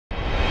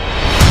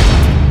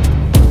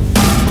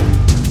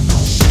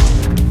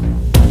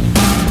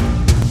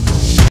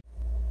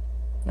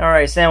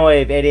Alright,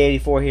 Soundwave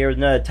 8084 here with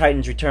another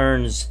Titans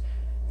Returns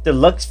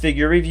deluxe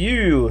figure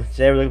review.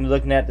 Today we're going to be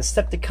looking at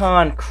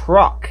Decepticon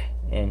KROK,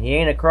 and he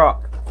ain't a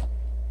croc.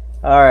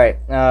 Alright,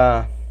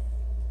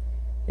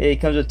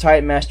 it comes with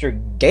Titan Master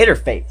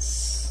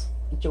Gatorface.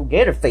 Get your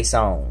Gatorface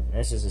on.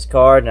 This is his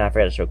card, and I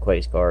forgot to show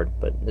Quake's card,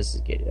 but this is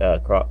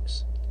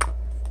KROK's.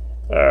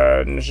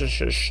 And this is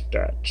his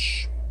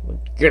stats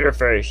with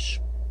Gatorface.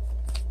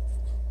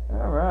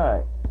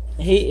 Alright.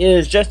 He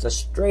is just a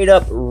straight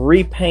up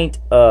repaint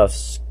of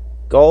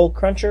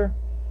Skullcruncher,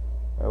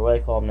 or what do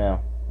they call him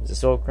now? Is it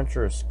Skullcruncher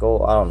or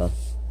Skull? I don't know.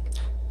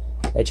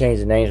 They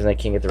changed the names and they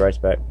can't get the rights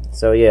back.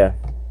 So yeah,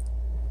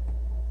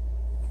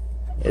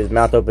 his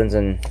mouth opens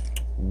in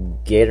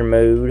Gator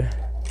mode.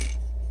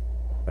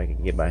 If I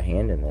can get my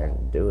hand in there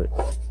and do it.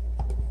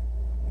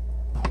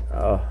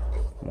 Oh,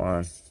 come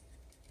on.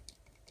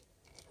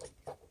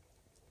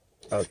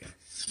 Okay.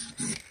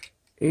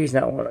 He's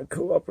not want to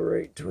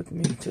cooperate with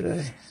me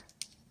today.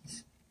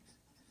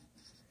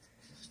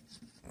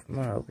 Come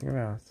on, open your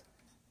mouth.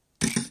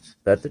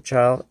 Let the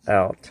child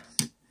out.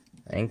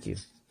 Thank you.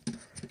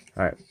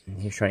 Alright,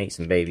 he's trying to eat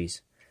some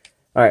babies.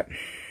 Alright.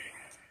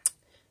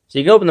 So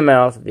you can open the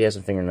mouth if he has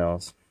some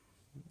fingernails.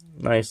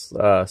 Nice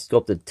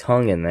sculpted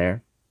tongue in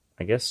there.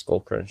 I guess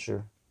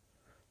Skullcruncher,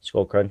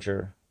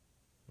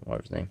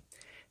 whatever his name,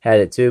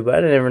 had it too, but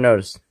I didn't ever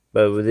notice.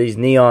 But with these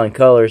neon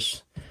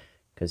colors,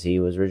 because he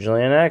was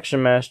originally an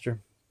Action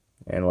Master,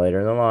 and later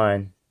in the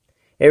line,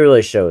 it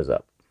really shows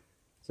up.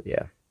 So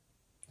yeah,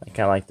 I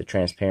kind of like the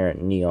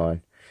transparent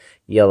neon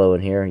yellow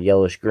in here,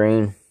 yellowish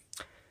green.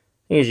 I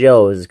think it's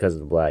yellow is because of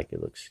the black.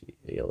 It looks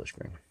yellowish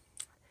green.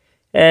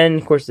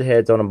 And of course the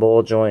head's on a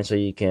ball joint, so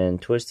you can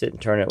twist it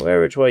and turn it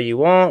wherever which way you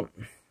want.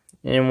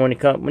 And when you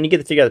get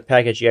the figure out of the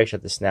package, you actually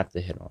have to snap the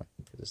head on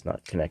because it's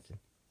not connected.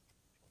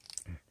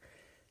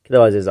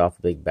 Otherwise, it's off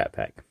a big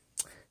backpack.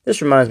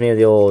 This reminds me of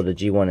the old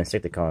G1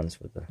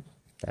 Insecticons with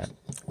that.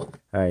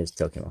 Alright, his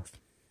tail came off.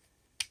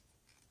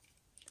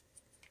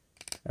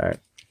 Alright.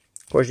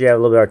 Of course, you have a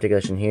little bit of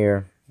articulation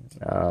here.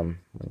 When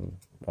you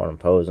want to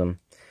pose them.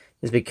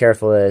 Just be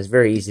careful that it's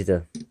very easy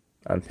to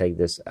unpeg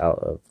this out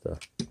of the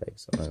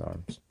pegs on his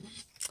arms.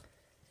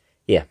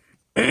 Yeah.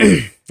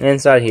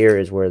 Inside here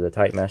is where the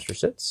Titan Master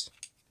sits.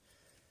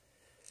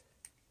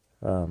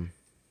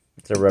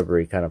 It's a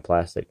rubbery kind of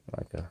plastic,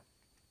 like a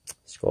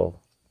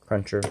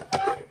Skullcruncher.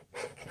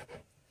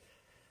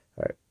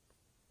 Alright.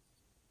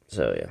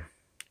 So, yeah.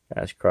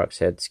 That's KROK's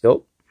head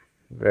sculpt.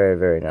 Very,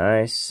 very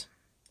nice.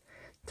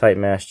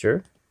 Titan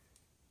Master.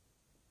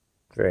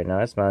 Very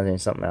nice. Reminds me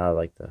of something out of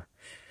like the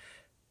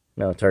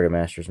Target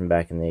Masters from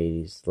back in the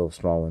 80s. Little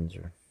small ones.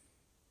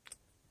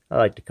 I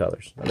like the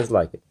colors. I just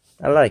like it.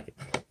 I like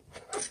it.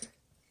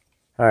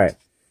 Alright.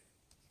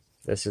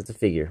 This is the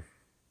figure.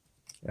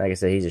 Like I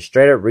said, he's a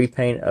straight up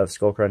repaint of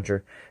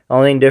Skullcruncher.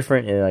 Only thing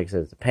different is, like I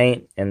said, the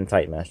paint and the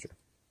Titan Master.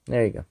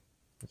 There you go.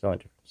 That's the only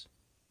difference.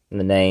 And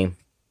the name.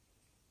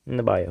 And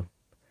the bio.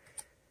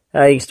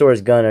 You can store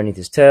his gun underneath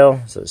his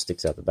tail, so it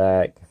sticks out the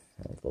back.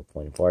 A little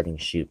pointy part. You can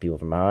shoot people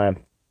from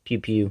behind. Pew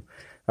pew.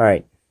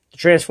 Alright. To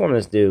transform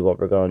this dude, what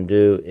we're going to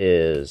do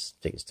is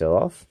take his tail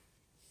off.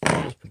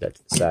 Just put that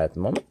to the side at the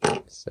moment.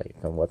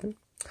 Second weapon.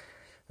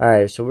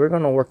 Alright, so we're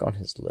going to work on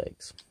his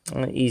legs.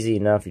 Easy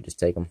enough. You just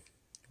take them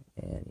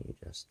and you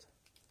just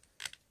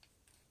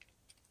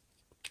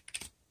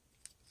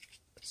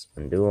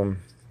undo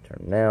them, turn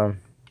them down,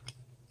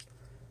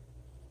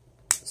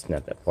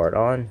 snap that part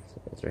on.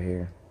 So it's right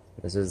here.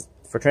 This is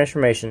for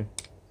transformation.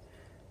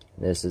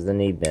 This is the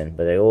knee bend,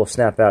 but they will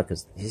snap out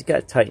because he's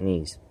got tight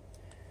knees.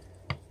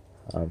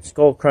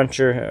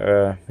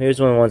 Skullcruncher, he was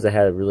one of the ones that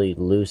had really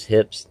loose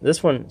hips.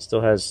 This one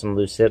still has some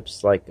loose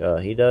hips like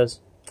he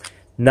does.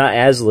 Not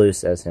as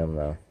loose as him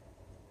though.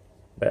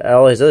 But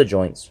all his other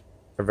joints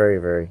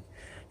are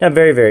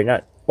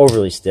not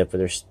overly stiff, but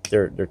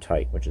they're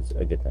tight, which is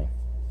a good thing.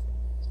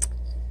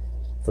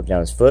 Flip down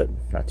his foot,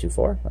 not too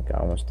far, like I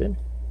almost did.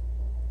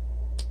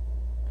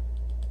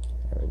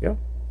 There we go.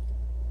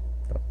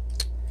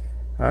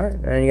 Alright,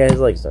 and you got his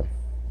legs done.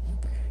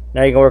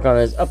 Now you can work on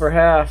his upper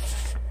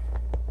half.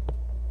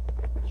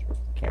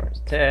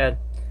 Camera's a tad.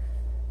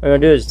 What we're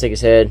going to do is just take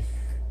his head.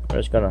 We're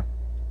just going to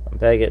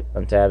unpeg it,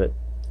 untab it.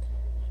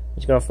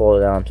 Just going to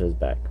fold it down to his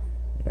back.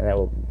 And that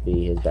will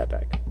be his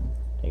backpack.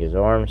 Take his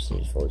arms, and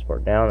just fold his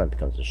part down. That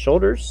becomes his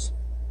shoulders.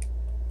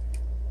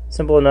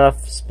 Simple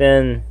enough.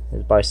 Spin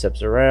his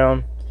biceps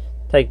around.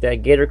 Take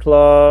that gator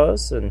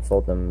claws and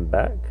fold them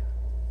back.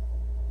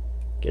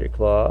 Gator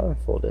claw,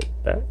 fold it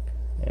back.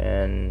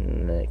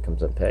 And then it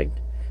comes unpegged.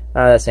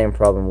 That same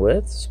problem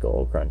with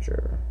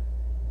Skullcruncher.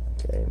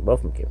 Okay,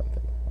 both of them came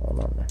unpegged.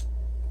 Hold on there.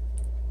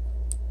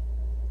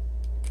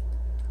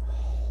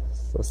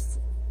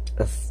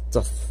 That's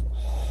just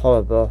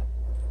horrible.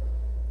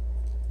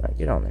 Alright,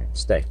 get on there.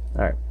 Stay.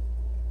 Alright.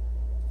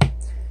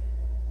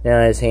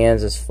 Now his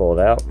hands just fold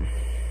out.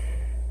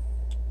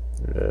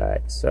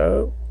 Like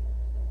so.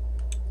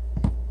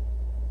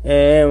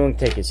 And we'll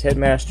take his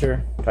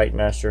headmaster, Titan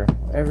Master,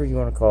 whatever you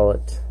want to call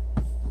it.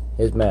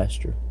 His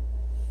master.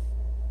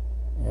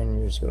 And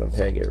you're just going to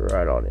peg it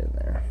right on in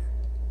there.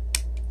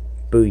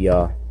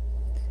 Booyah.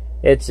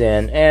 It's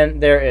in.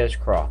 And there is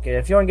KROK. And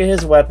if you want to get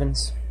his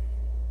weapons,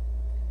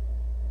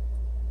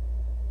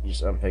 you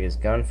just unpick his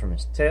gun from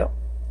his tail.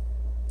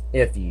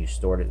 If you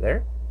stored it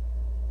there.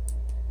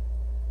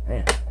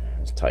 Man,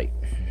 that's tight.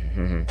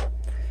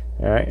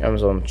 Alright, I'm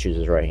just going to choose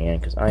his right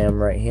hand because I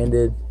am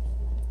right-handed.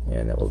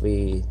 And that will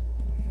be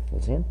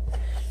his hand.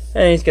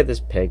 And he's got this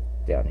peg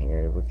down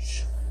here,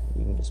 which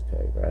you can just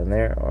peg right in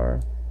there,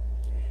 or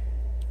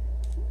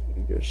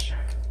you just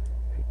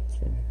pick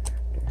it in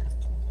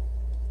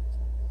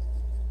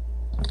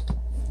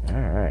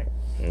there. Alright,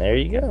 and there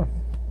you go.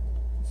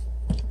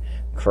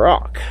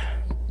 KROK.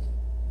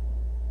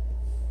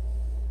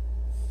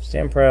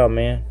 Stand proud,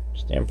 man.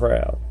 Stand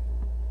proud.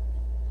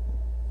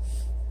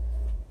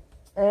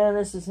 And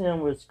this is him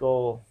with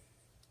Skullcruncher.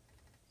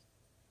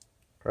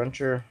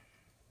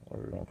 What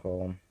are we going to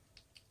call him?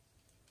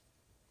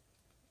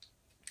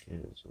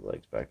 Get his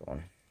legs back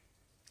on.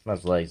 Not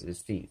his legs,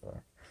 his feet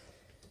are.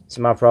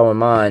 So my problem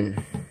with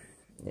mine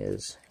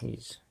is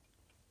he's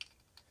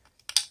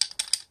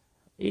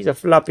a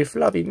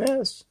floppy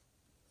mess.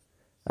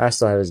 I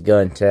still have his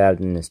gun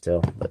tabbed in his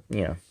tail, but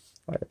you know,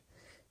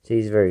 see,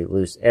 he's very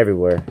loose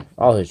everywhere.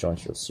 All his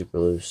joints feel super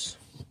loose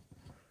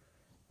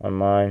on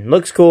mine.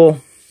 Looks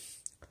cool,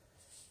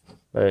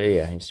 but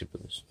yeah, he's super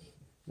loose.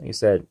 Like I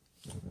said,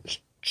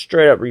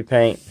 straight up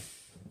repaint.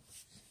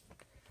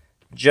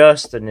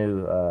 Just a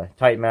new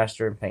Titan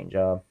Master paint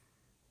job.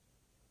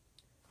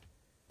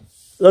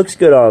 Looks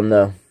good on him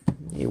though.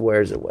 He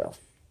wears it well.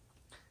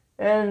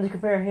 And to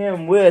compare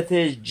him with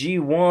his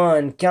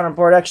G1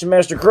 counterpart Action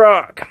Master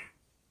KROK.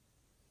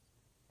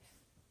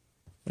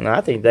 Now,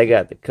 I think they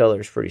got the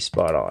colors pretty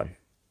spot on.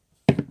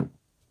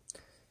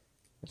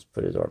 Let's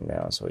put his arm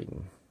down so we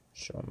can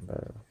show him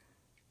better.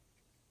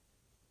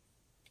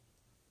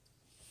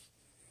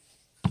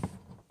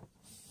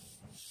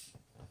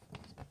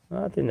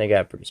 I think they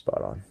got pretty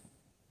spot on.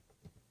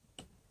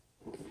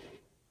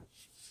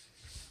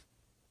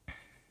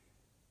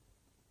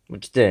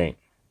 What you think?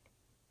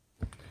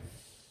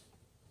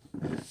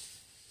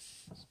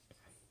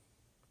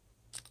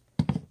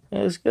 Yeah,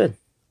 it looks good.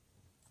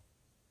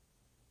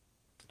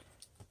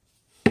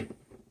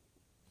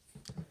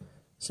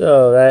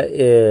 So that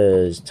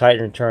is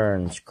Titans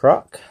Return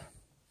KROK,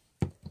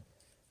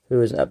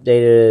 who is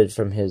updated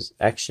from his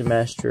Action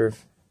Master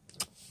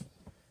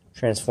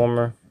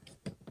Transformer.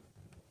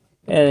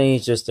 And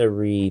he's just a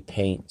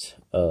repaint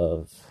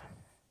of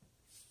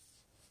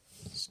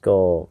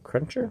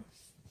Skullcruncher.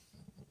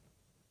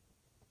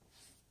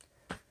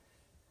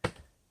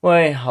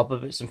 Well, I'll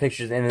put some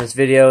pictures at the end of this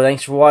video.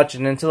 Thanks for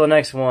watching. Until the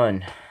next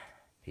one,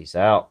 peace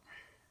out.